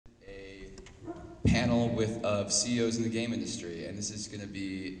panel of CEOs in the game industry, and this is going to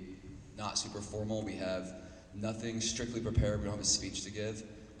be not super formal. We have nothing strictly prepared. We don't have a speech to give.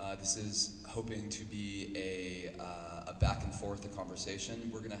 This is hoping to be a back and forth, a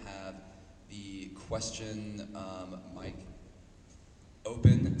conversation. We're going to have the question mic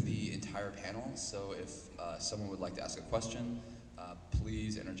open the entire panel. So if someone would like to ask a question,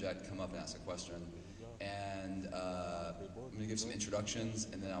 please interject, come up and ask a question. And I'm going to give some introductions,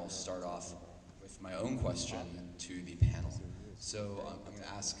 and then I will start off with my own question to the panel. So I'm going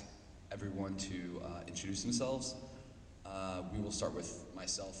to ask everyone to introduce themselves. We will start with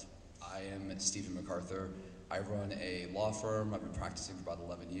myself. I am Stephen MacArthur. I run a law firm. I've been practicing for about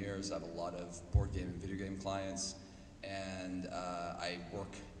 11 years. I have a lot of board game and video game clients, and I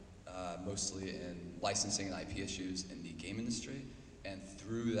work mostly in licensing and IP issues in the game industry. And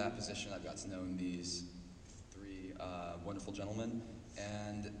through that position, I've got to know these three wonderful gentlemen.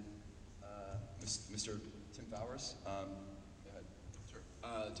 And Mr. Tim Fowers, go ahead. Sure.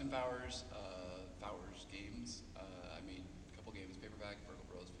 Tim Fowers, Fowers Games. I made a couple games, Paperback, Virgil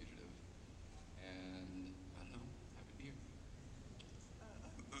Bros, Fugitive, and I don't know, happy to be here.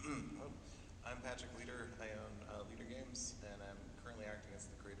 I'm Patrick Leader. I own Leader Games, and I'm currently acting as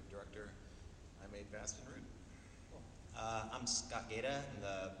the creative director. I made Vast and Root. I'm Scott Gata. I'm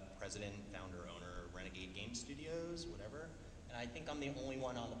the president, founder, owner of Renegade Game Studios, whatever. And I think I'm the only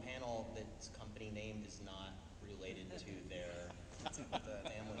one on the panel that's company name is not related to their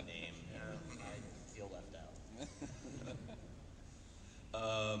family name. I feel left out.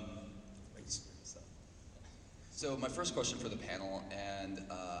 So my first question for the panel, and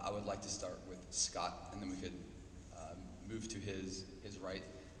I would like to start with Scott, and then we could move to his right.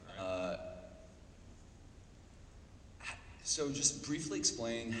 So just briefly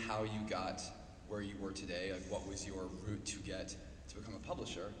explain how you got where you were today, like what was your route to get to become a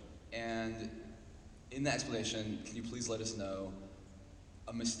publisher, and in that explanation, can you please let us know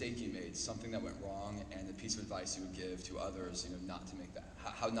a mistake you made, something that went wrong, and a piece of advice you would give to others, not to make that,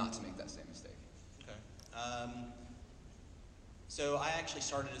 how not to make that same mistake. Okay. So I actually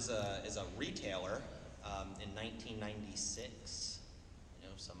started as a retailer in 1996.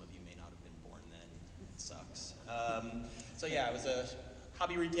 Some of you may not have been born then. It sucks. So yeah, I was a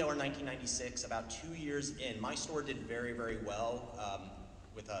hobby retailer in 1996. About 2 years in, my store did very, very well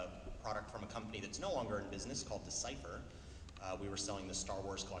with a product from a company that's no longer in business called Decipher. We were selling the Star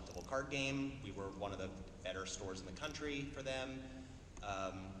Wars collectible card game. We were one of the better stores in the country for them.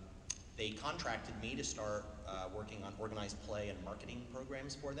 They contracted me to start working on organized play and marketing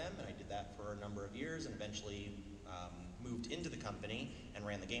programs for them, and I did that for a number of years and eventually moved into the company and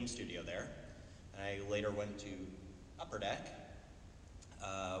ran the game studio there. And I later went to Upper Deck,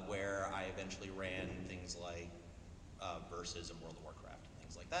 where I eventually ran things like Versus and World of Warcraft and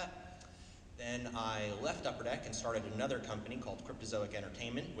things like that. Then I left Upper Deck and started another company called Cryptozoic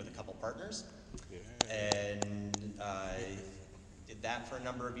Entertainment with a couple partners. And did that for a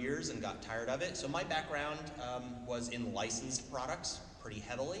number of years and got tired of it. So my background was in licensed products pretty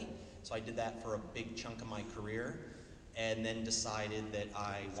heavily. So I did that for a big chunk of my career, and then decided that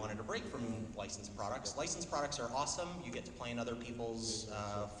I wanted a break from licensed products. Licensed products are awesome. You get to play in other people's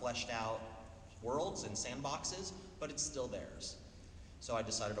fleshed out worlds and sandboxes, but it's still theirs. So I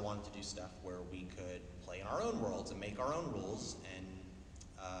decided I wanted to do stuff where we could play in our own worlds and make our own rules, and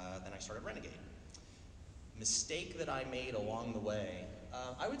then I started Renegade. Mistake that I made along the way,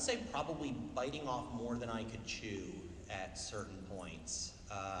 I would say probably biting off more than I could chew at certain points.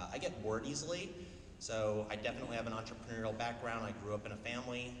 I get bored easily, so I definitely have an entrepreneurial background. I grew up in a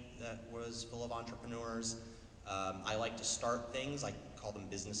family that was full of entrepreneurs. I like to start things. I call them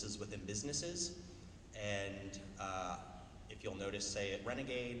businesses within businesses. And if you'll notice, say at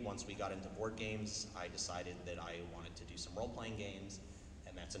Renegade, once we got into board games, I decided that I wanted to do some role-playing games,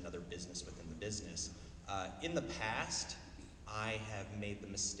 and that's another business within the business. In the past, I have made the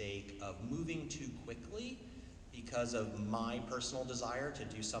mistake of moving too quickly because of my personal desire to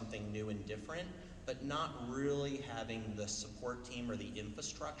do something new and different, but not really having the support team or the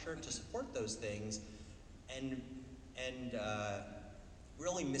infrastructure to support those things, and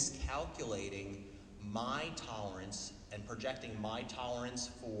really miscalculating my tolerance and projecting my tolerance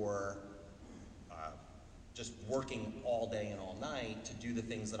for just working all day and all night to do the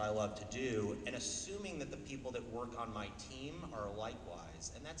things that I love to do, and assuming that the people that work on my team are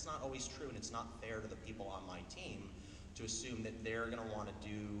likewise. And that's not always true, and it's not fair to the people on my team to assume that they're going to want to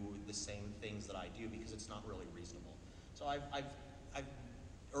do the same things that I do, because it's not really reasonable. So I've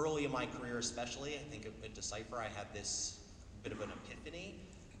early in my career especially, I think at Decipher I had this bit of an epiphany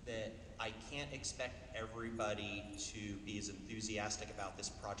that I can't expect everybody to be as enthusiastic about this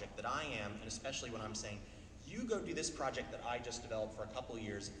project that I am, and especially when I'm saying, you go do this project that I just developed for a couple of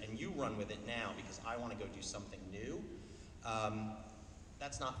years and you run with it now because I want to go do something new.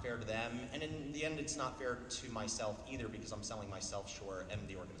 That's not fair to them, and in the end it's not fair to myself either because I'm selling myself short and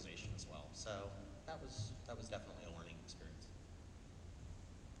the organization as well. So that was definitely a learning experience.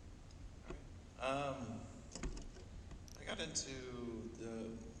 I got into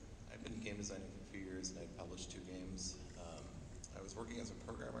I've been game designing for a few years and I'd published 2 games. I was working as a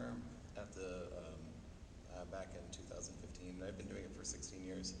programmer at back in 2015, and I've been doing it for 16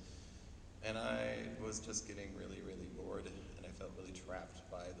 years. And I was just getting really, really bored, and I felt really trapped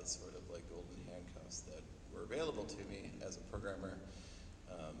by the sort of like golden handcuffs that were available to me as a programmer.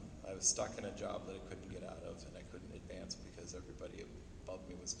 I was stuck in a job that I couldn't get out of, and I couldn't advance because everybody above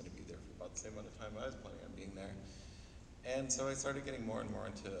me was going to be there for about the same amount of time I was planning on being there. And so I started getting more and more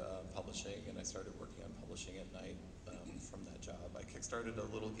into publishing, and I started working on publishing at night from that job. I kickstarted a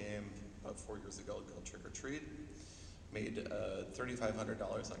little game about 4 years ago called Trick or Treat. Made $3,500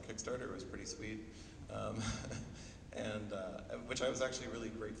 on Kickstarter. It was pretty sweet, and which I was actually really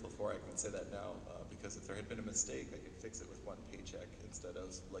grateful for. I can say that now because if there had been a mistake, I could fix it with one paycheck instead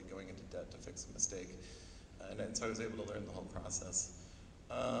of like going into debt to fix a mistake. And so I was able to learn the whole process.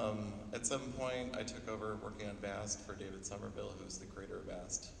 At some point, I took over working on Vast for David Somerville, who's the creator of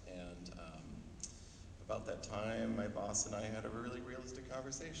Vast, and about that time, my boss and I had a really realistic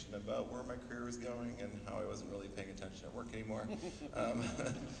conversation about where my career was going and how I wasn't really paying attention at work anymore.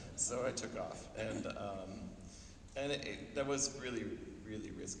 So I took off, and that was really,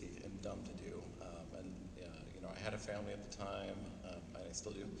 really risky and dumb to do. And you know, I had a family at the time, and I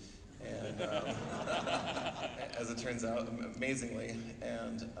still do. And as it turns out, amazingly,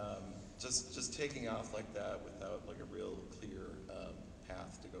 and just taking off like that without like a real clear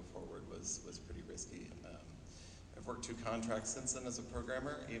path to go forward was pretty risky. I've worked 2 contracts since then as a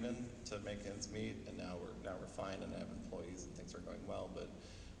programmer, even to make ends meet, and now we're fine and I have employees and things are going well. But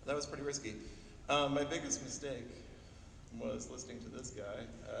that was pretty risky. My biggest mistake was listening to this guy.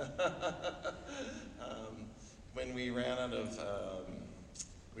 When we ran out of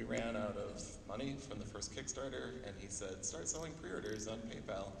money from the first Kickstarter, and he said, "Start selling pre-orders on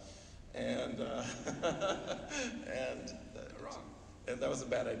PayPal," and and that was a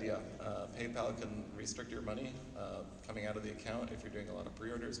bad idea. PayPal can restrict your money coming out of the account if you're doing a lot of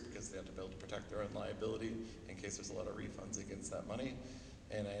pre-orders because they have to be able to protect their own liability in case there's a lot of refunds against that money.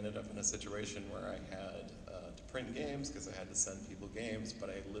 And I ended up in a situation where I had to print games because I had to send people games, but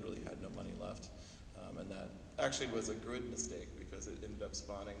I literally had no money left. And that actually was a good mistake because it ended up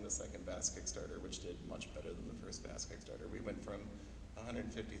spawning the second Vast Kickstarter, which did much better than the first Vast Kickstarter. We went from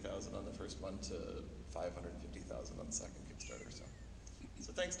 150,000 on the first one to 550,000 on the second Kickstarter.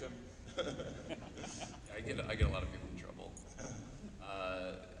 So thanks, Tim. I get a lot of people in trouble.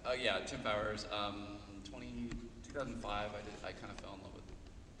 Yeah, Tim Bowers. 2005, I kind of fell in love with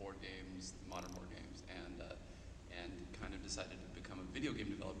board games, modern board games, and kind of decided to become a video game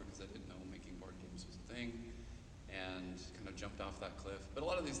developer because I didn't know making board games was a thing, and kind of jumped off that cliff. But a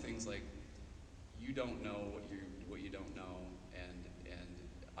lot of these things, like, you don't know what you don't know, and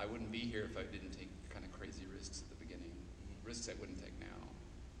I wouldn't be here if I didn't take kind of crazy risks at the beginning, risks I wouldn't take now.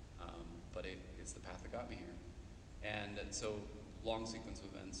 But it's the path that got me here. And so, long sequence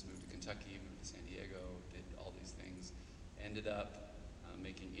of events, moved to Kentucky, moved to San Diego, did all these things, ended up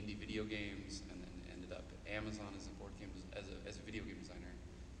making indie video games, and then ended up at Amazon as a board game, as a video game designer.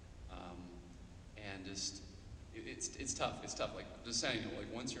 And just, it's tough. It's tough. Like just saying, like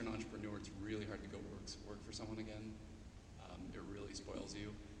once you're an entrepreneur, it's really hard to go work for someone again. It really spoils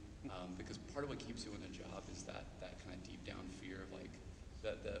you because part of what keeps you in a job is that kind of deep down fear of like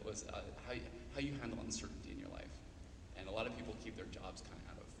that was how you handle uncertainty in your life. And a lot of people keep their jobs kind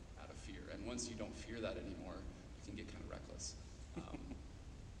of out of fear. And once you don't fear that anymore, you can get kind of reckless.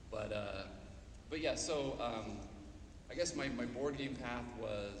 But yeah, so I guess my board game path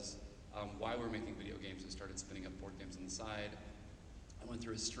was why we're making video games. I started spinning up board games on the side. I went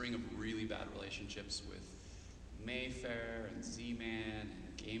through a string of really bad relationships with Mayfair and Z-Man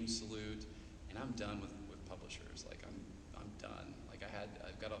and Game Salute, and I'm done with publishers. Like I'm done. Like I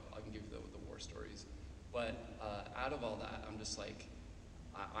can give you the war stories. But out of all that, I'm just like,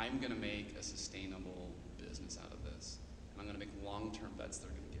 I'm gonna make a sustainable business out of this. And I'm gonna make long-term bets that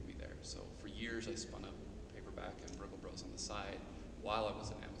are gonna get me there. So for years, I spun up Paperback and Virgil Bros on the side while I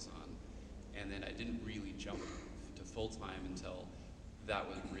was at Amazon. And then I didn't really jump to full-time until that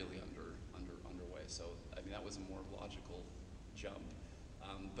was really underway. So, I mean, that was a more logical jump.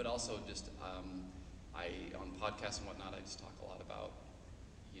 But also just, on podcasts and whatnot, I just talk a lot about,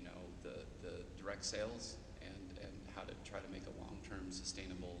 the direct sales and how to try to make a long-term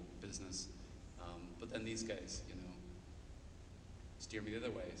sustainable business. But then these guys, you know, steer me the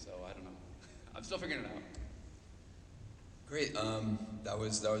other way. So I don't know. I'm still figuring it out. Great. That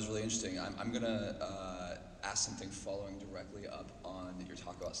was really interesting. I'm gonna ask something following directly up on your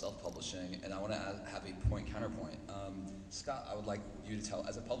talk about self-publishing, and I want to have a point counterpoint. Scott, I would like you to tell,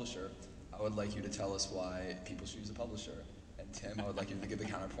 as a publisher, I would like you to tell us why people should use a publisher, and Tim, I would like you to give the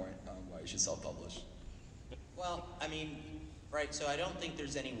counterpoint on why you should self-publish. Well, I mean, right, so I don't think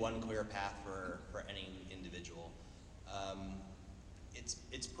there's any one clear path for any individual.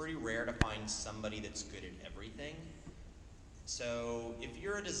 It's pretty rare to find somebody that's good at everything. So if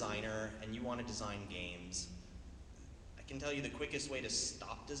you're a designer and you want to design games, I can tell you the quickest way to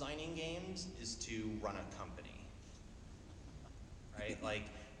stop designing games is to run a company, right? Like,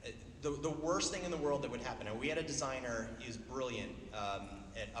 the worst thing in the world that would happen, and we had a designer, he was brilliant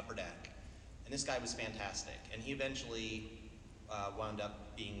at Upper Deck, and this guy was fantastic, and he eventually wound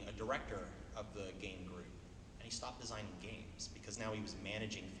up being a director of the game group, and he stopped designing games because now he was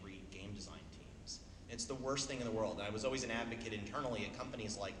managing 3 game design teams. It's the worst thing in the world, and I was always an advocate internally at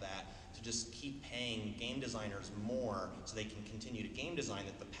companies like that to just keep paying game designers more so they can continue to game design,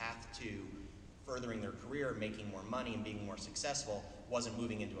 that the path to furthering their career, making more money, and being more successful wasn't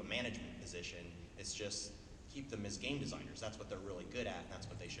moving into a management position. It's just keep them as game designers. That's what they're really good at, and that's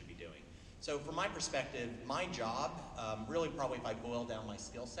what they should be doing. So from my perspective, my job, really probably if I boil down my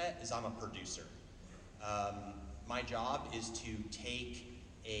skill set, is I'm a producer. My job is to take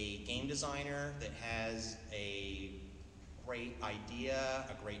a game designer that has a great idea,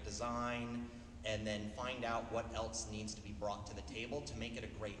 a great design, and then find out what else needs to be brought to the table to make it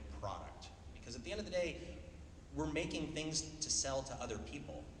a great product. Because at the end of the day, we're making things to sell to other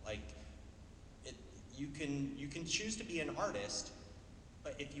people. Like, you can choose to be an artist,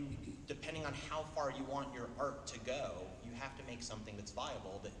 but if you, depending on how far you want your art to go, you have to make something that's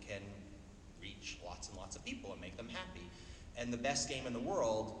viable that can reach lots and lots of people and make them happy. And the best game in the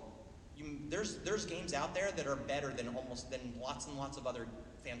world, there's games out there that are better than lots and lots of other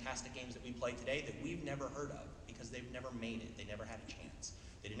fantastic games that we play today that we've never heard of because they've never made it. They never had a chance.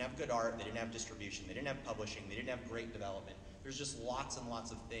 They didn't have good art, they didn't have distribution, they didn't have publishing, they didn't have great development. There's just lots and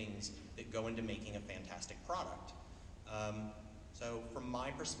lots of things that go into making a fantastic product. So from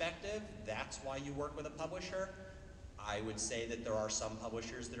my perspective, that's why you work with a publisher. I would say that there are some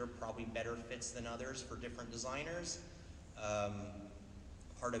publishers that are probably better fits than others for different designers.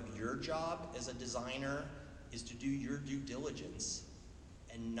 Part of your job as a designer is to do your due diligence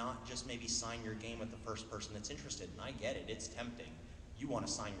and not just maybe sign your game with the first person that's interested. And I get it, it's tempting. You want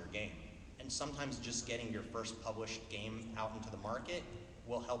to sign your game. And sometimes just getting your first published game out into the market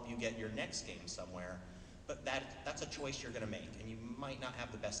will help you get your next game somewhere. But that's a choice you're going to make, and you might not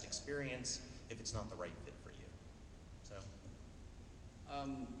have the best experience if it's not the right fit for you. So.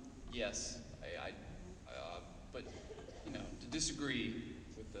 Yes, but you know, to disagree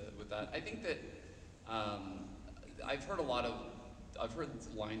with that, I think that I've heard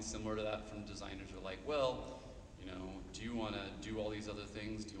lines similar to that from designers who are like, well, you know, do you want to do all these other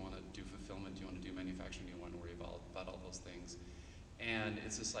things? Do you want to do fulfillment? Do you want to do manufacturing? Do you want to worry about all those things? And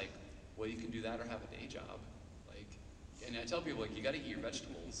it's just like, well, you can do that or have a day job. Like, and I tell people, like, you got to eat your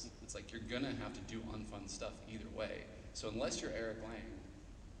vegetables. It's like you're gonna have to do unfun stuff either way. So unless you're Eric Lang,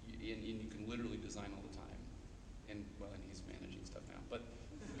 and you can literally design all the time, and well, and he's managing stuff now, but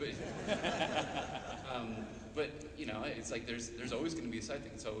you know, it's like there's always going to be a side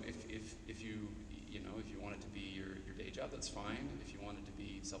thing. So if you want it to be your day job, that's fine. If you want it to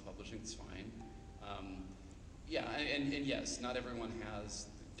be self-publishing, it's fine. Yeah, and yes, not everyone has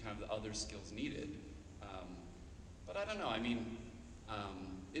kind of the other skills needed. But I don't know. I mean,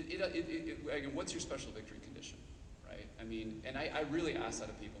 again, what's your special victory condition, right? I mean, and I really ask that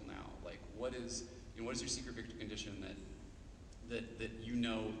of people now. Like, what is your secret victory condition that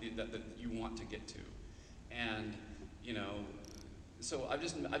you want to get to? And you know, so I've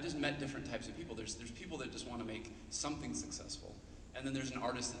just met different types of people. There's people that just want to make something successful, and then there's an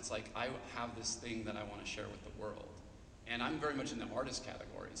artist that's like, I have this thing that I want to share with the world, and I'm very much in the artist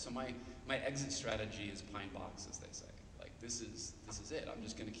category. So my exit strategy is pine box, as they say. Like, this is it. I'm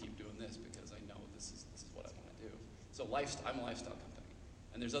just going to keep doing this because I know this is what I want to do. So I'm a lifestyle company,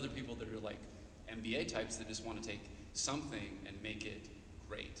 and there's other people that are like MBA types that just want to take something and make it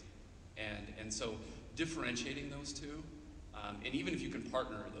great, and so differentiating those two, and even if you can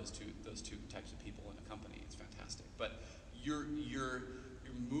partner those two types of people in a company, it's fantastic. But you're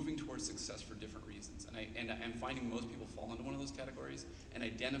moving towards success for different reasons, and I'm finding most people fall into one of those categories, and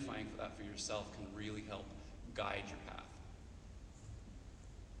identifying for that for yourself can really help guide your path.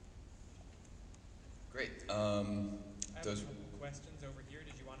 Great. I have Those. a couple questions over here.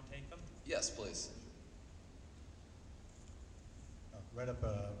 Did you want to take them? Yes, please. Right up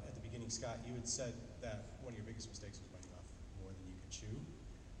at the beginning, Scott, you had said that one of your biggest mistakes was biting off more than you could chew.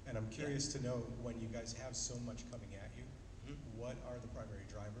 And I'm curious to know, when you guys have so much coming at you, what are the primary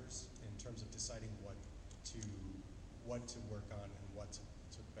drivers in terms of deciding what to work on and what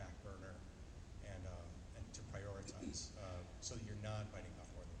to back burner and to prioritize so that you're not biting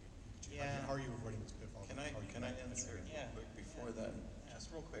off more than you could chew? Yeah. How are you avoiding this pitfall? Can I answer Yeah. quick before that?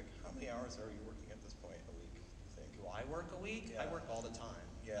 Just real quick, how many hours are you working at this point a week, you think? Do I work a week? Yeah. I work all the time.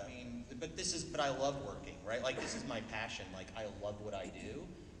 Yeah. I mean, but I love working, right? Like, this is my passion. Like, I love what I do.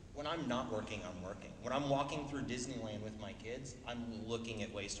 When I'm not working, I'm working. When I'm walking through Disneyland with my kids, I'm looking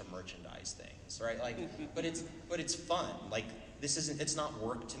at ways to merchandise things, right? Like, but it's fun. Like, it's not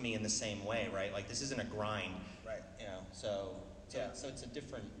work to me in the same way, right? Like, this isn't a grind. Right. You know, so Yeah. it's a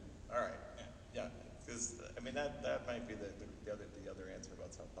different. All right. Yeah. Because I mean that might be the other answer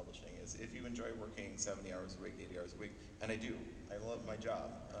about self-publishing is if you enjoy working 70 hours a week, 80 hours a week, and I do. I love my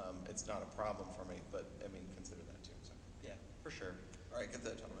job. It's not a problem for me, but I mean consider that too. So. Yeah, for sure. All right, get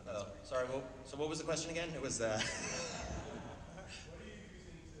that gentleman. Oh, sorry. So what was the question again? It was. What are you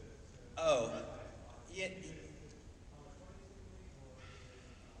using to Oh, yeah.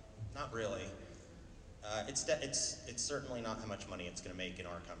 Not really. It's certainly not how much money it's going to make in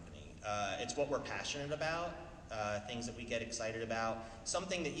our company. It's what we're passionate about, things that we get excited about,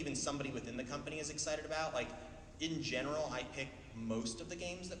 something that even somebody within the company is excited about. Like, in general, I pick most of the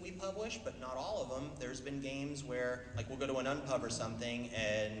games that we publish, but not all of them. There's been games where, like, we'll go to an unpub or something,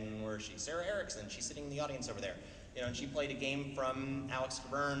 and where she's Sarah Erickson, she's sitting in the audience over there, you know, and she played a game from Alex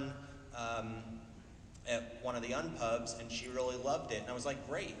Cavern at one of the unpubs, and she really loved it. And I was like,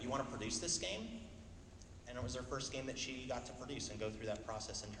 great, you want to produce this game? And it was her first game that she got to produce and go through that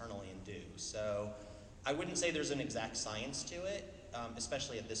process internally and do. So I wouldn't say there's an exact science to it,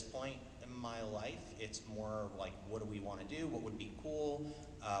 especially at this point in my life. It's more like, what do we want to do? What would be cool?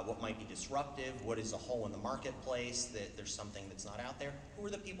 What might be disruptive? What is a hole in the marketplace that there's something that's not out there? Who are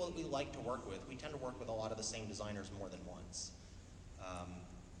the people that we like to work with? We tend to work with a lot of the same designers more than once.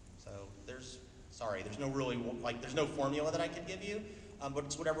 So there's no really, like, there's no formula that I could give you, but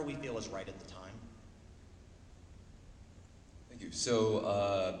it's whatever we feel is right at the time. Thank you.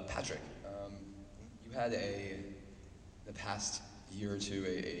 So, Patrick, you had the past year or two,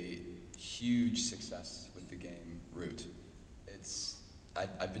 a huge success with the game Root.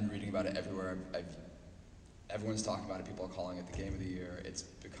 I've been reading about it everywhere. Everyone's talking about it. People are calling it the game of the year. It's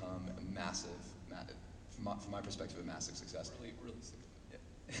become a massive, from my perspective, a massive success. Really, really sick.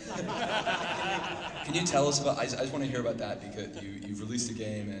 Can you tell us about? I just want to hear about that because you've released a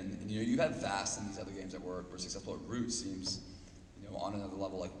game and you know you had Fast and these other games that were successful. Root seems on another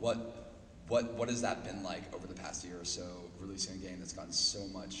level. Like what has that been like over the past year or so? Releasing a game that's gotten so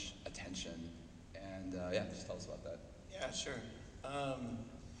much attention, and just tell us about that. Yeah, sure.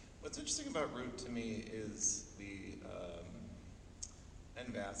 What's interesting about Root to me is and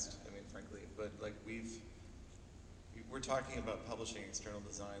Vast. I mean, frankly, but like we're talking about publishing external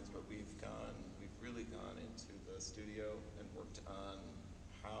designs, but we've really gone into the studio and worked on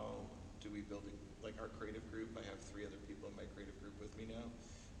how do we build like our creative group. I have 3 other people in my creative group with me now,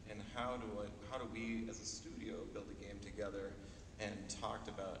 and how do we as a studio build a game together, and talked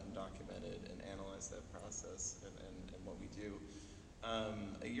about and documented and analyzed that process and what we do.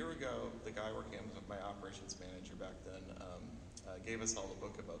 A year ago, the guy working on my operations manager back then gave us all a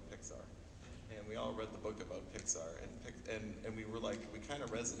book about Pixar. And we all read the book about Pixar, and we were like, we kind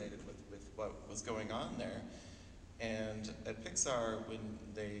of resonated with what was going on there. And at Pixar, when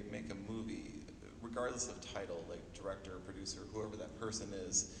they make a movie, regardless of title, like director, producer, whoever that person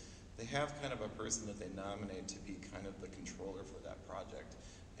is, they have kind of a person that they nominate to be kind of the controller for that project,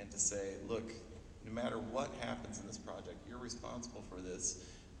 and to say, look, no matter what happens in this project, you're responsible for this,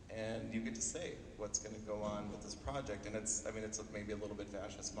 and you get to say what's going to go on with this project. And it's maybe a little bit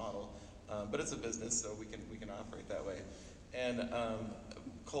fascist model, but it's a business, so we can operate that way. And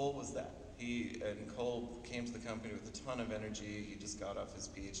Cole was that. Cole came to the company with a ton of energy. He just got off his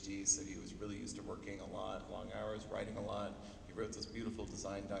PhD, so he was really used to working a lot, long hours, writing a lot. He wrote those beautiful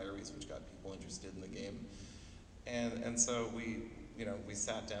design diaries, which got people interested in the game. And so we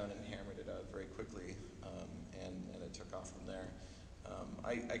sat down and hammered it out very quickly, and it took off from there.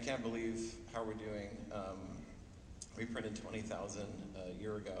 I can't believe how we're doing. We printed 20,000 a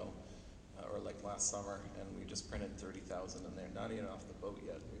year ago, or like last summer, and we just printed 30,000, and they're not even off the boat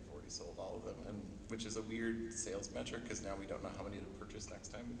yet. We've already sold all of them, and which is a weird sales metric because now we don't know how many to purchase next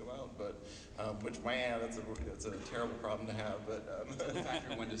time we go out. But which, man, that's a terrible problem to have. But The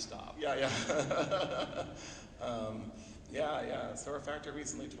factor when to stop. yeah, yeah. Yeah. So our factor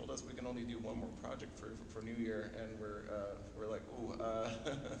recently told us we can only do one more project for New Year, and we're like, ooh,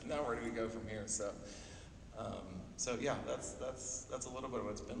 now where do we go from here? So yeah, that's a little bit of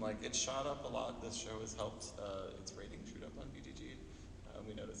what it's been like. It shot up a lot. This show has helped its rating shoot up on BGG.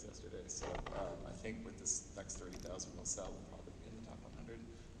 We noticed yesterday. So I think with this next 30,000 we'll sell, we'll probably be in the top 100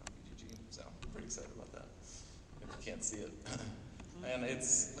 on BGG. So I'm pretty excited about that. If you can't see it, and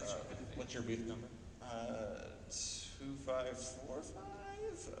it's What's your booth number?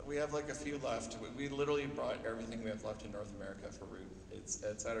 2545. We have like a few left. We literally brought everything we have left in North America for Root. It's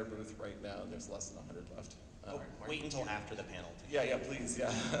at our booth right now, and there's less than 100 left. Wait until after the panel. Yeah, please,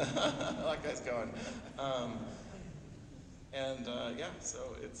 yeah. That guy's going.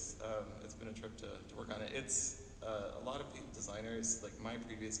 So it's been a trip to work on it. It's a lot of designers, like my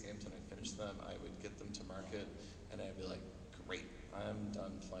previous games, when I finished them, I would get them to market, and I'd be like, great, I'm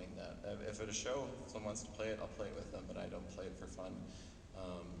done playing that. If at a show someone wants to play it, I'll play it with them, but I don't play it for fun.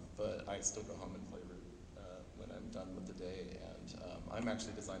 But I still go home and play Root when I'm done with the day, and I'm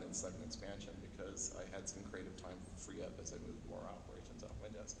actually designing the second expansion because I had some creative time free up as I moved more operations off my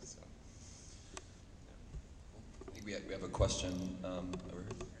desk. So, I think we have a question over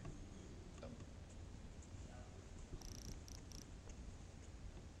here. Oh.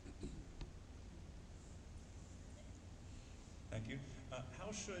 Thank you.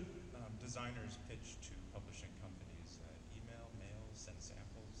 How should designers pitch to publishing companies? Email, mail, send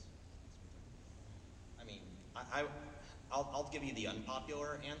samples? I mean, I'll give you the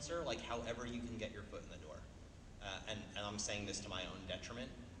unpopular answer, like however you can get your foot in the door. And I'm saying this to my own detriment,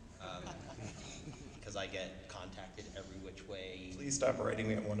 because I get contacted every which way. please stop writing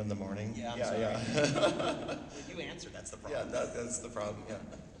me at 1 in the morning. Yeah, I'm yeah. You answered, that's the problem. Yeah, that's the problem. Yeah.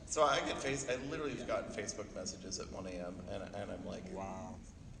 So I literally have gotten Facebook messages at 1 a.m. and I'm like, wow.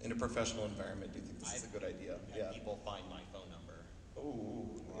 In a professional environment, do you think this is a good idea? Had people find my phone number. Oh,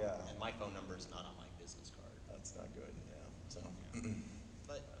 yeah. And my phone number is not on my business card. That's not good. Yeah. So.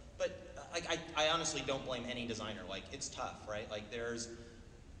 But I honestly don't blame any designer. Like, it's tough, right? Like, there's,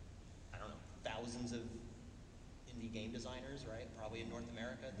 I don't know, thousands of indie game designers, right? Probably in North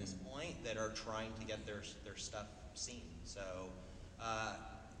America at this point, that are trying to get their stuff seen. So,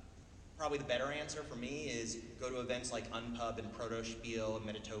 probably the better answer for me is go to events like Unpub and Protospiel and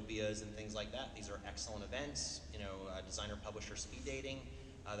Metatopias and things like that. These are excellent events. You know, designer-publisher speed dating.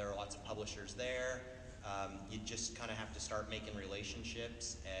 There are lots of publishers there. You just kind of have to start making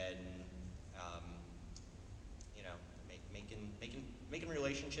relationships and, you know, making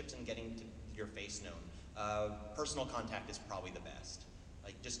relationships and getting your face known. Personal contact is probably the best.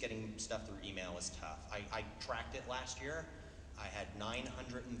 Like, just getting stuff through email is tough. I tracked it last year. I had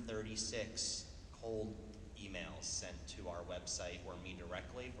 936 cold emails sent to our website or me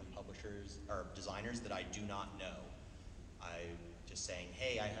directly from publishers or designers that I do not know. I just saying,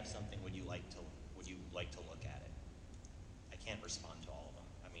 hey, I have something. Would you like to look at it? I can't respond to all of them.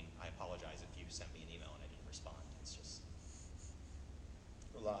 I mean, I apologize if you sent me an email and I didn't respond. It's just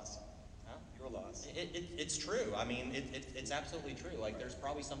You're lost. huh? You're lost. It's true. I mean, it's absolutely true. Like, there's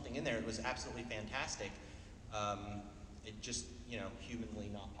probably something in there that was absolutely fantastic. It just, you know,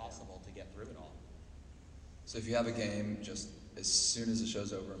 humanly not possible to get through it all. So if you have a game, just as soon as the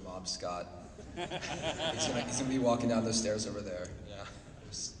show's over, mob Scott. he's gonna be walking down those stairs over there. Yeah.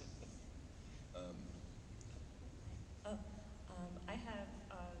 I have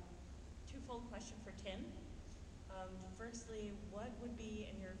a twofold question for Tim. Firstly, what would be,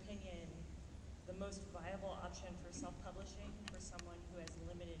 in your opinion, the most viable option for self-publishing for someone who has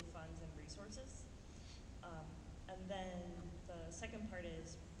limited funds and resources? And then the second part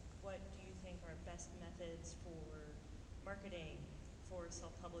is, what do you think are best methods for marketing for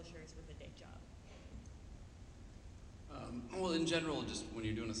self-publishers with a day job? Well, in general, just when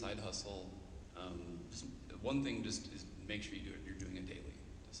you're doing a side hustle, just one thing just is make sure you're doing it daily.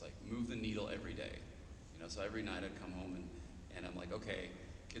 Just like move the needle every day. You know, so every night I'd come home and I'm like, okay,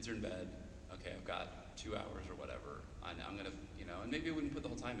 kids are in bed. Okay, I've got 2 hours or whatever. I'm gonna, you know, and maybe I wouldn't put the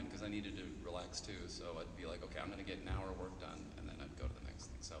whole time in because I needed to relax too. So I'd be like, okay, I'm gonna get an hour of work done, and then I'd go to the next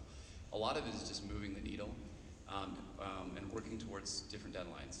thing. So a lot of it is just moving the needle and working towards different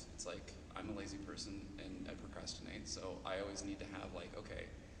deadlines. It's like I'm a lazy person and I procrastinate, so I always need to have like, okay,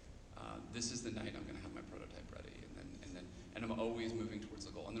 this is the night I'm gonna have my prototype ready, and I'm always moving towards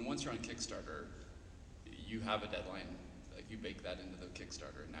the goal. And then once you're on Kickstarter, you have a deadline. Like you bake that into the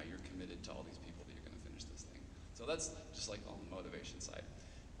Kickstarter, and now you're committed to all these people that you're gonna finish this thing. So that's just like on the motivation side.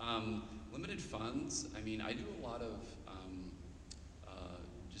 Limited funds. I mean, I do a lot of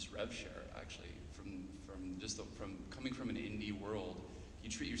just rev share actually from coming from an indie world. You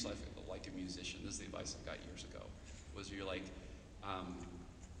treat yourself like a musician. This is the advice I got years ago. Was you're like,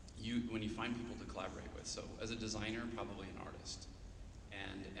 when you find people to collaborate with. So as a designer, probably an artist,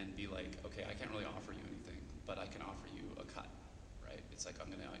 and be like, okay, I can't really offer you anything, but I can offer you a cut, right? It's like I'm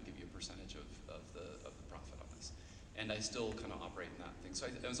gonna give you a percentage of the profit on this, and I still kind of operate in that thing. So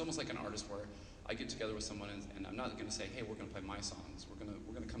it was almost like an artist where I get together with someone and I'm not gonna say, hey, we're gonna play my songs.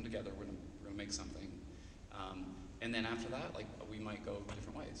 We're gonna come together. We're gonna make something. And then after that, like we might go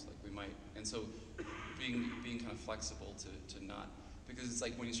different ways. Like we might, and so being kind of flexible to not, because it's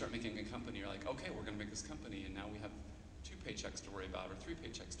like when you start making a company, you're like, okay, we're gonna make this company, and now we have 2 paychecks to worry about or 3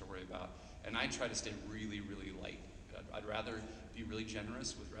 paychecks to worry about. And I try to stay really, really light. I'd rather be really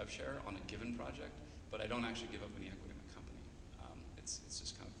generous with rev share on a given project, but I don't actually give up any equity in the company. It's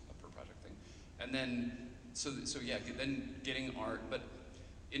just kind of a per project thing. And then, so yeah, then getting art, but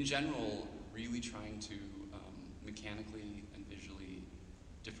in general, really trying to mechanically and visually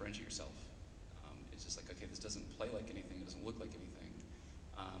differentiate yourself. It's just like, okay, this doesn't play like anything, it doesn't look like anything.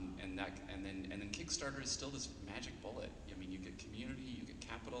 And then Kickstarter is still this magic bullet. I mean, you get community, you get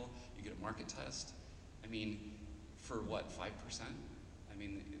capital, you get a market test. I mean, for what, 5%? I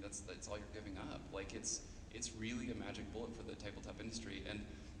mean, that's all you're giving up. Like it's really a magic bullet for the tabletop industry.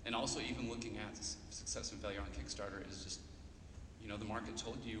 And also even looking at success and failure on Kickstarter is just, the market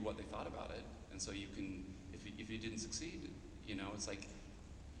told you what they thought about it, and so you can, if you didn't succeed, it's like,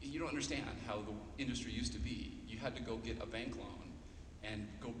 you don't understand how the industry used to be. You had to go get a bank loan and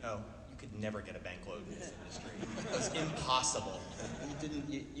go. No, you could never get a bank loan in this industry. It was impossible. You didn't.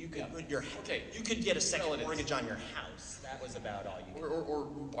 You could put your. Okay. You could get a second mortgage on your house. That was about all you could. Or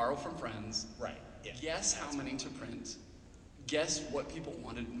borrow from friends. Right. Yeah. Guess how many to print. Guess what people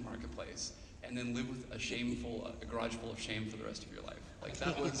wanted in the marketplace, and then live with a garage full of shame for the rest of your life. Like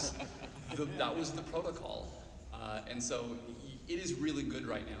that was the protocol. And so it is really good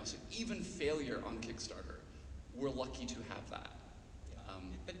right now. So even failure on Kickstarter, we're lucky to have that.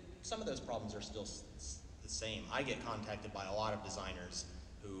 But some of those problems are still the same. I get contacted by a lot of designers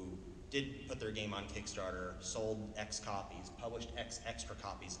who did put their game on Kickstarter, sold X copies, published X extra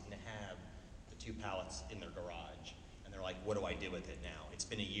copies, and have the 2 pallets in their garage. And they're like, what do I do with it now? It's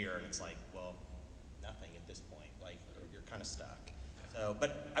been a year, and it's like, well, nothing at this point. Like, you're kind of stuck. So,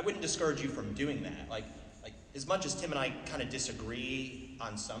 but I wouldn't discourage you from doing that. Like as much as Tim and I kind of disagree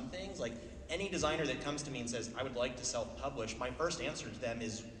on some things, like any designer that comes to me and says, I would like to self-publish, my first answer to them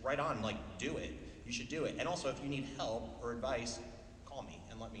is right on, like, do it. You should do it. And also, if you need help or advice, call me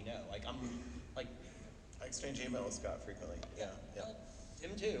and let me know. Like, I exchange email with Scott frequently. Yeah. Well,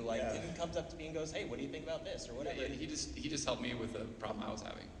 Tim too. Like, Tim comes up to me and goes, hey, what do you think about this or whatever? Yeah, he just helped me with a problem I was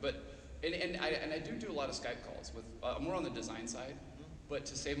having. But and I do a lot of Skype calls with more on the design side. But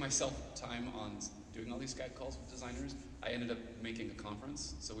to save myself time on doing all these Skype calls with designers, I ended up making a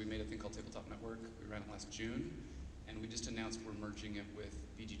conference. So we made a thing called Tabletop Network. We ran it last June, and we just announced we're merging it with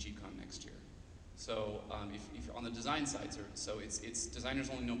BGG-Con next year. So if on the design side, so it's designers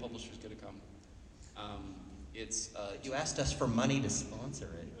only, no publishers get to come. You asked us for money to sponsor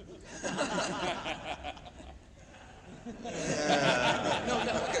it. No, I'm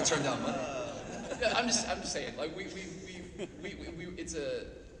not gonna turn down money. I'm just saying, like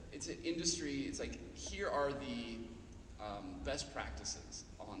it's an industry. It's like, here are the best practices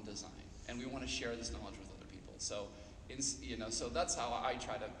on design, and we want to share this knowledge with other people. So, so that's how I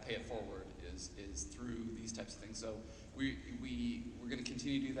try to pay it forward is through these types of things. So we're going to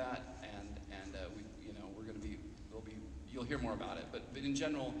continue to do that, and we're going to you'll hear more about it. But in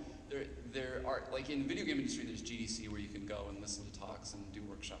general, there are, like in the video game industry, there's GDC where you can go and listen to talks and do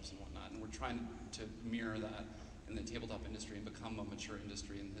workshops and whatnot, and we're trying to mirror that in the tabletop industry and become a mature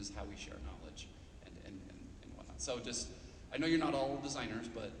industry, and this is how we share knowledge and whatnot. So I know you're not all designers,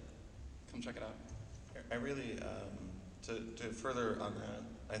 but come check it out. I really, to further on that,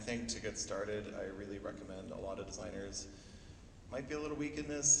 I think to get started, I really recommend a lot of designers might be a little weak in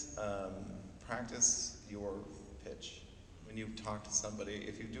this. Practice your pitch. When you talk to somebody,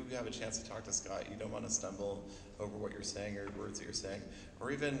 if you do have a chance to talk to Scott, you don't want to stumble over what you're saying or words that you're saying.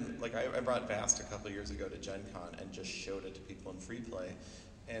 Or even, like I brought Vast a couple of years ago to Gen Con and just showed it to people in free play.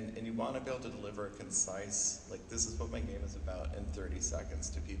 And you want to be able to deliver a concise, like, this is what my game is about in 30 seconds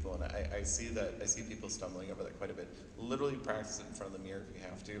to people. And I see people stumbling over that quite a bit. Literally practice it in front of the mirror if you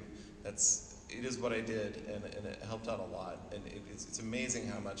have to. It is what I did, and it helped out a lot. And it's amazing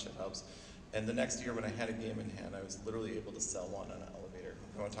how much it helps. And the next year when I had a game in hand, I was literally able to sell one on an elevator.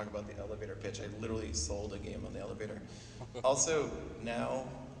 If I want to talk about the elevator pitch, I literally sold a game on the elevator. Also, now,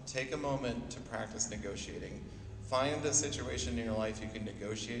 take a moment to practice negotiating. Find a situation in your life you can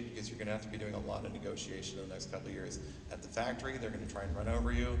negotiate, because you're going to have to be doing a lot of negotiation in the next couple of years. At the factory, they're going to try and run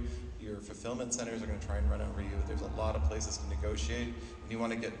over you. Your fulfillment centers are going to try and run over you. There's a lot of places to negotiate, and you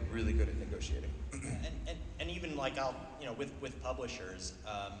want to get really good at negotiating. And even like with publishers,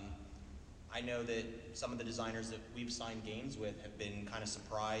 I know that some of the designers that we've signed games with have been kind of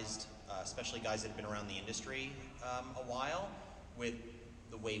surprised, especially guys that have been around the industry a while, with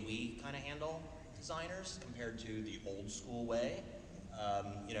the way we kind of handle designers compared to the old school way.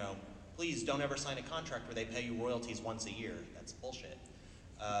 Please don't ever sign a contract where they pay you royalties once a year. That's bullshit.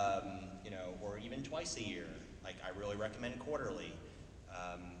 Or even twice a year. Like, I really recommend quarterly.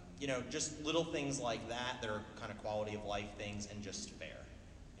 Just little things like that are kind of quality of life things and just fair.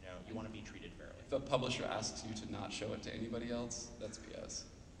 You want to be treated fairly. If a publisher asks you to not show it to anybody else, that's BS.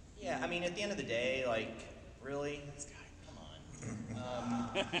 Yeah, I mean, at the end of the day, like, really? This guy, come on.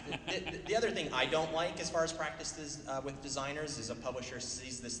 The other thing I don't like as far as practices with designers is a publisher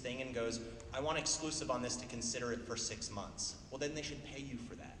sees this thing and goes, I want exclusive on this to consider it for 6 months. Well, then they should pay you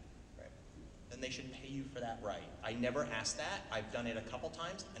for that. Right. Then they should pay you for that right. I never asked that. I've done it a couple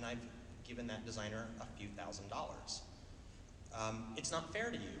times, and I've given that designer a few $1,000s. It's not fair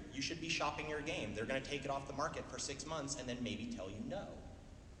to you. You should be shopping your game. They're going to take it off the market for 6 months and then maybe tell you no.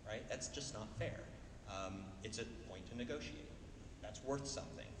 Right? That's just not fair. It's a point to negotiate. That's worth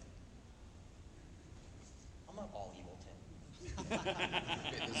something. I'm not all evil, Tim.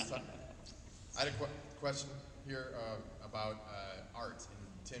 I had a question here about art.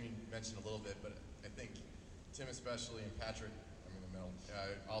 And Tim, you mentioned a little bit, but I think Tim especially and Patrick, I'm in the middle.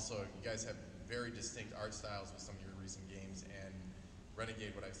 Also, you guys have very distinct art styles with some of your recent games, and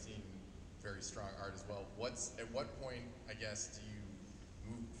Renegade, what I've seen, very strong art as well. At what point, I guess, do you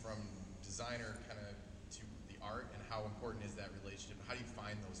move from designer kind of to the art, and how important is that relationship? How do you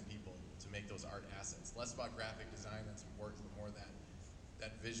find those people to make those art assets? Less about graphic design, that's important, but more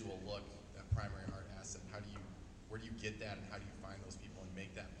that visual look, that primary art asset. Where do you get that, and how do you find those people and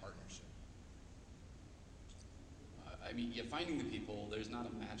make that partnership? Finding the people, there's not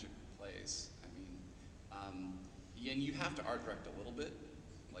a magic place. And you have to art direct a little bit.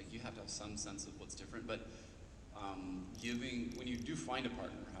 Like, you have to have some sense of what's different, but when you do find a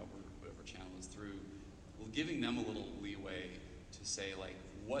partner, whatever channel is through, giving them a little leeway to say, like,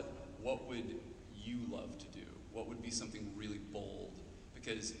 what would you love to do? What would be something really bold?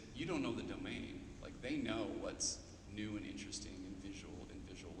 Because you don't know the domain. Like, they know what's new and interesting and visual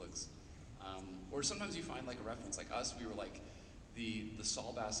looks. Or sometimes you find like a reference. Like us, we were like the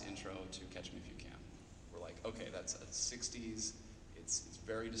Saul Bass intro to Catch Me If You Can. We're like, okay, that's a 60s. It's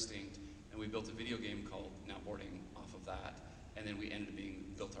very distinct, and we built a video game called Now Boarding off of that, and then we ended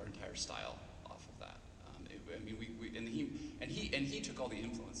up built our entire style off of that. He took all the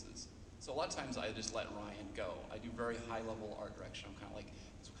influences. So a lot of times I just let Ryan go. I do very high level art direction. I'm kind of like,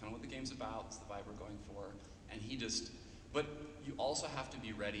 this is kind of what the game's about. It's the vibe we're going for, and but you also have to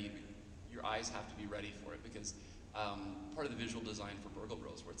be ready. Your eyes have to be ready for it, because part of the visual design for Burgle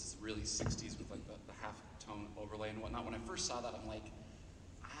Bros, where it's this really 60s with like the half tone overlay and whatnot. When I first saw that, I'm like,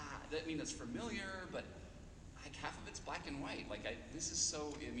 that's familiar, but like half of it's black and white. Like this is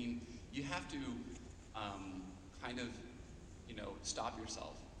so. You have to kind of stop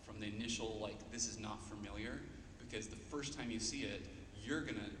yourself from the initial like this is not familiar, because the first time you see it, you're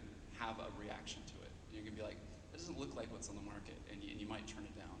gonna have a reaction to it. You're gonna be like, that doesn't look like what's on the market, and you might turn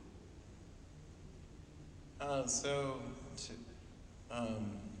it down.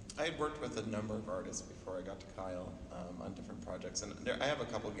 I had worked with a number of artists before I got to Kyle on different projects, and I have a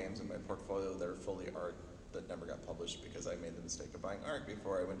couple games in my portfolio that are fully art that never got published because I made the mistake of buying art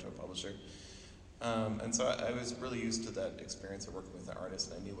before I went to a publisher. And so I was really used to that experience of working with an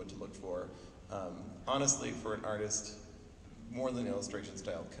artist, and I knew what to look for. Honestly, for an artist, more than illustration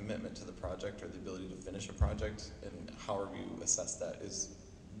style, commitment to the project or the ability to finish a project, and however you assess that is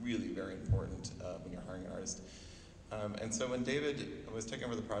really very important when you're hiring an artist. And so when David was taking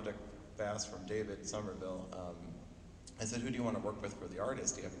over the project fast from David Somerville, I said, who do you want to work with for the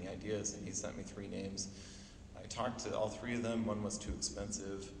artist? Do you have any ideas? And he sent me 3 names. I talked to all 3 of them. One was too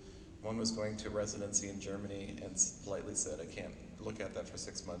expensive. One was going to residency in Germany and politely said, I can't look at that for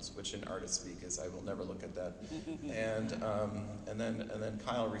 6 months, which in artist speak is, I will never look at that. And then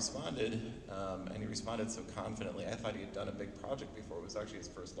Kyle responded, and he responded so confidently. I thought he had done a big project before. It was actually his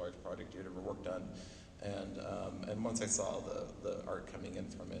first large project he had ever worked on. And once I saw the art coming in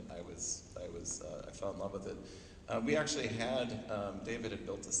from it, I fell in love with it. We actually had, David had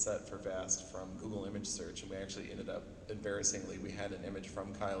built a set for Vast from Google image search, and we actually ended up, embarrassingly, we had an image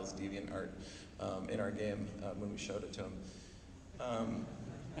from Kyle's DeviantArt in our game when we showed it to him.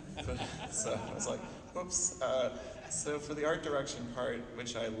 So I was like, whoops. So for the art direction part,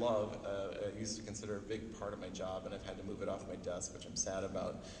 which I love, I used to consider a big part of my job, and I've had to move it off my desk, which I'm sad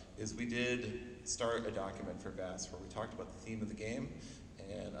about, is we did start a document for VAS where we talked about the theme of the game,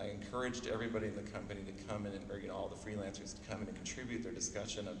 and I encouraged everybody in the company to come in, or all the freelancers to come in and contribute their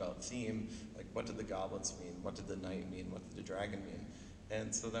discussion about theme, like what did the goblins mean, what did the knight mean, what did the dragon mean.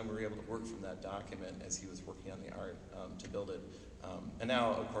 And so then we were able to work from that document as he was working on the art to build it. And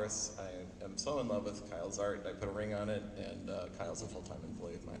now, of course, I am so in love with Kyle's art. I put a ring on it, and Kyle's a full-time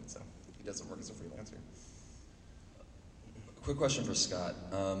employee of mine, so he doesn't work as a freelancer. Quick question for Scott.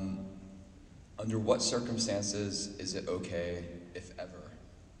 Under what circumstances is it okay, if ever,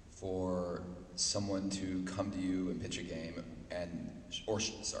 for someone to come to you and pitch a game,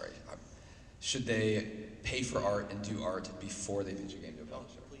 should they pay for art and do art before they pitch a game to a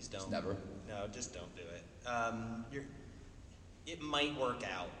publisher? Please don't. Just never? No, just don't do it. It might work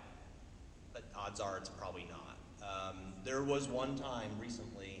out, but odds are it's probably not. There was one time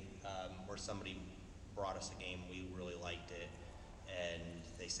recently where somebody brought us a game, we really liked it, and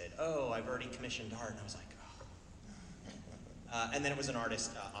they said, oh, I've already commissioned art, and I was like, oh. And then it was an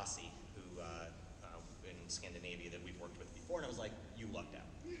artist, Aussie, who in Scandinavia that we've worked with before, and I was like, you lucked out.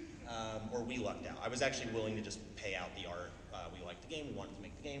 Or we lucked out. I was actually willing to just pay out the art. We liked the game, we wanted to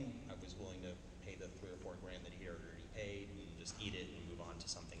make the game. I was willing to pay the $3 or $4 grand that he already paid and just eat it and move on to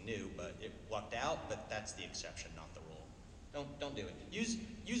something new. But it lucked out, but that's the exception, not the rule. Don't do it.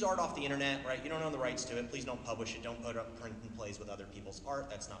 Use art off the internet, right? You don't own the rights to it. Please don't publish it. Don't put up print and plays with other people's art.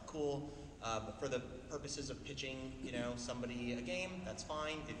 That's not cool. But for the purposes of pitching, somebody a game, that's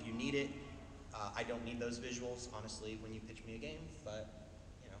fine. If you need it, I don't need those visuals, honestly, when you pitch me a game. But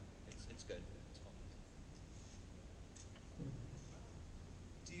it's good. It's cool.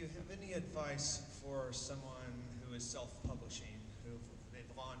 Do you have any advice for someone who is self-publishing, who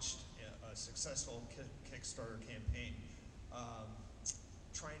they've launched a successful Kickstarter campaign,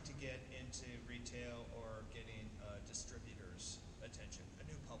 trying to get into retail or getting distributors' attention, a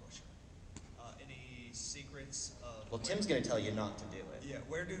new publisher? Any secrets of... Well, Tim's going to tell you not to do it. Yeah,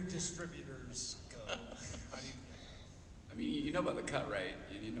 where do distributors go? How do you... I mean, you know about the cut, right?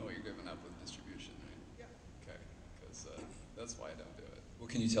 You know what you're giving up with distribution, right? Yeah. Okay, because that's why I don't do it. Well,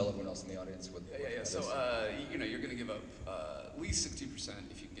 can you tell everyone else in the audience what Yeah. that So, is? you're going to give up at least 60%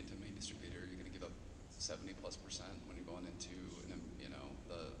 if you can get to a main distributor. You're going to give up 70+% when you're going into,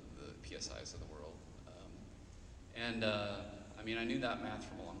 the PSIs of the world. I mean, I knew that math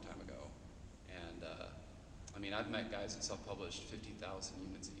from a long time ago. And, I've met guys that self-published 50,000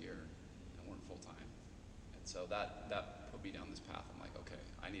 units a year and weren't full-time. And so that put me down this path. I'm like, okay,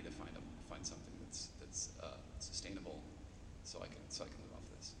 I need to find something that's sustainable so I can live off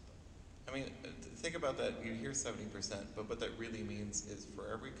this. I mean, think about that. You hear 70%, but what that really means is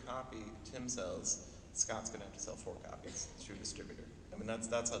for every copy Tim sells, Scott's going to have to sell 4 copies through a distributor. I mean,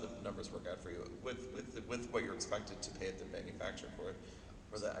 that's how the numbers work out for you with what you're expected to pay at the manufacturer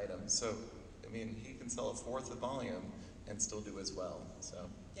for the item. So, I mean, he can sell 1/4 the volume and still do as well. So.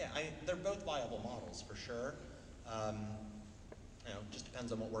 Yeah, they're both viable models for sure. Just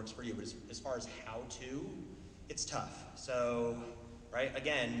depends on what works for you. But as far as how to, it's tough. So, right,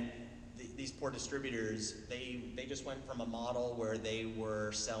 again, these poor distributors, they just went from a model where they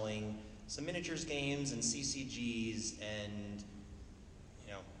were selling some miniatures games and CCGs and,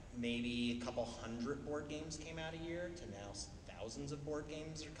 maybe a couple hundred board games came out a year to now thousands of board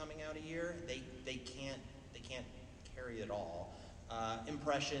games are coming out a year. They can't carry it all.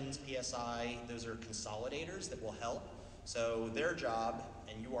 Impressions, PSI, those are consolidators that will help. So their job,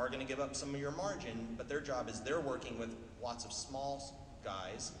 and you are going to give up some of your margin, but their job is they're working with lots of small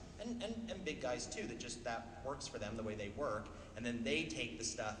guys and big guys too, that works for them the way they work, and then they take the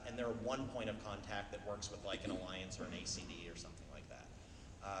stuff and they're one point of contact that works with like an Alliance or an ACD or something like that.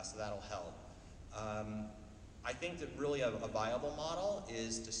 So that'll help. I think that really a viable model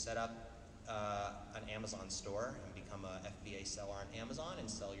is to set up an Amazon store and become a FBA seller on Amazon and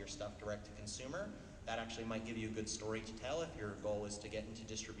sell your stuff direct to consumer. That actually might give you a good story to tell. If your goal is to get into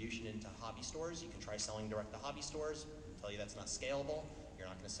distribution into hobby stores, you can try selling direct to hobby stores. I'll tell you that's not scalable. You're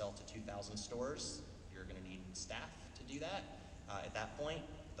not going to sell to 2,000 stores. You're going to need staff to do that. At that point,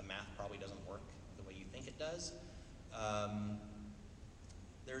 the math probably doesn't work the way you think it does.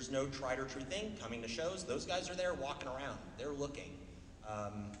 There's no tried or true thing coming to shows. Those guys are there walking around. They're looking.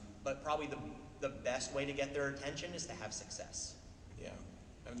 But probably the best way to get their attention is to have success. Yeah.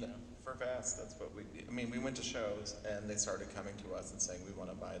 And for VAS, that's what we went to shows and they started coming to us and saying, we want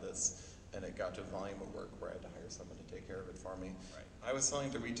to buy this. And it got to a volume of work where I had to hire someone to take care of it for me. Right. I was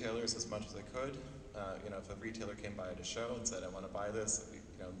selling to retailers as much as I could. If a retailer came by at a show and said, I want to buy this,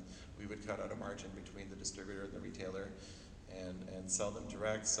 we would cut out a margin between the distributor and the retailer and sell them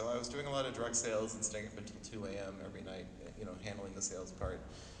direct. So I was doing a lot of direct sales and staying up until 2 a.m. every night, handling the sales part.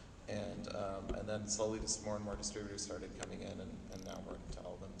 And then slowly just more and more distributors started coming in, and now we're into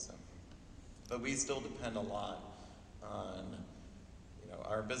all of them. So, but we still depend a lot on,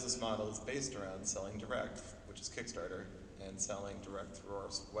 our business model is based around selling direct, which is Kickstarter, and selling direct through our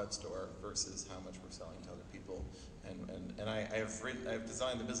web store versus how much we're selling to other people. And I've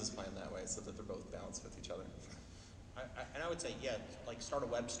designed the business plan that way so that they're both balanced with each other. And I would say, yeah, like start a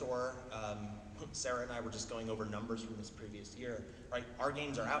web store. Sarah and I were just going over numbers from this previous year. Right, our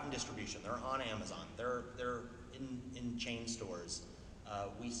games are out in distribution. They're on Amazon. They're in chain stores.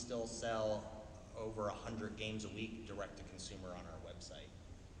 We still sell over 100 games a week direct to consumer on our website.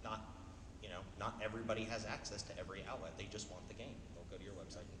 Not everybody has access to every outlet. They just want the game. They'll go to your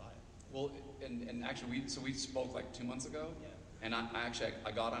website and buy it. Well, and actually, we spoke like 2 months ago, Yeah. and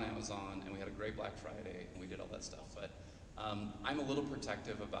I got on Amazon, and we had a great Black Friday, and we did all that stuff. But I'm a little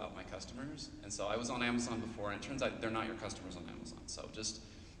protective about my customers, and so I was on Amazon before, and it turns out they're not your customers on Amazon. So just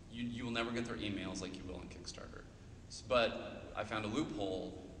you will never get their emails like you will on Kickstarter. But I found a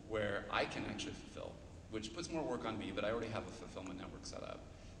loophole where I can actually fulfill, which puts more work on me, but I already have a fulfillment network set up.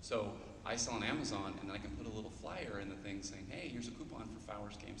 So I sell on Amazon, and then I can put a little flyer in the thing saying, hey, here's a coupon for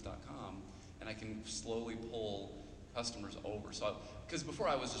FowersGames.com, and I can slowly pull customers over. So, because before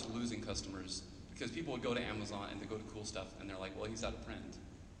I was just losing customers, because people would go to Amazon and they go to cool stuff, and they're like, well, he's out of print,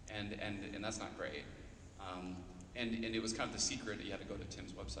 and that's not great. And it was kind of the secret that you had to go to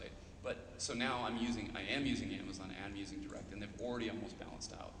Tim's website. But so now I am using Amazon and I'm using direct, and they've already almost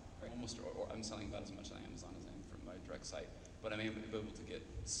balanced out. Or I'm selling about as much on Amazon as I am from my direct site. But I'm able to get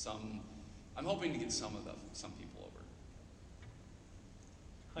some. I'm hoping to get some people over.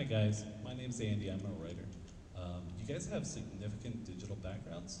 Hi guys, my name's Andy. I'm a writer. You guys have significant digital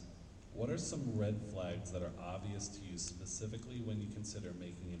backgrounds. What are some red flags that are obvious to you specifically when you consider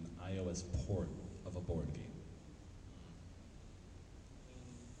making an iOS port of a board game?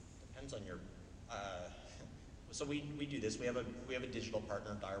 Depends on your. So we do this. We have a digital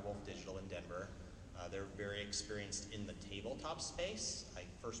partner, Direwolf Digital in Denver. They're very experienced in the tabletop space. I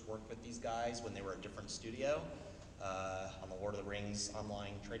first worked with these guys when they were a different studio on the Lord of the Rings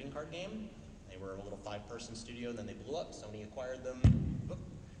online trading card game. They were a little 5-person studio, and then they blew up. Sony acquired them,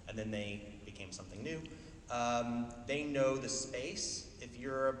 and then they became something new. They know the space. If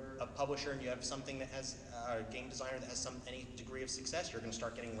you're a publisher and you have something that has a game designer that has any degree of success, you're going to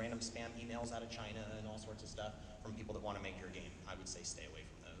start getting random spam emails out of China and all sorts of stuff from people that want to make your game. I would say stay away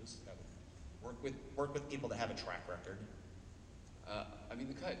from those. Work with people that have a track record.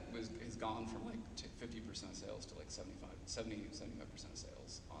 The cut has gone from like 50% of sales to like 75% of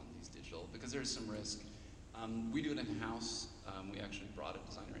sales on these digital, because there's some risk. We do it in-house. We actually brought a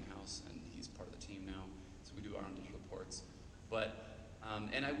designer in-house, and he's part of the team now, so we do our own digital ports. But,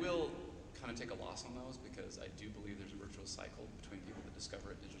 and I will kind of take a loss on those, because I do believe there's a virtuous cycle between people that discover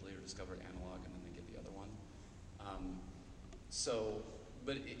it digitally or discover it analog, and then they get the other one.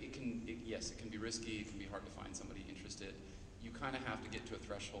 But yes, it can be risky. It can be hard to find somebody interested. You kind of have to get to a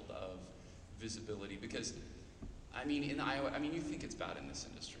threshold of visibility, because, you think it's bad in this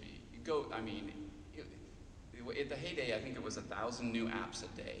industry. At the heyday, I think it was 1,000 new apps a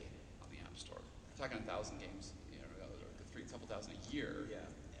day on the App Store. We're talking 1,000 games, or a couple thousand a year. Yeah.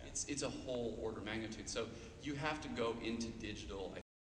 It's a whole order of magnitude. So you have to go into digital, I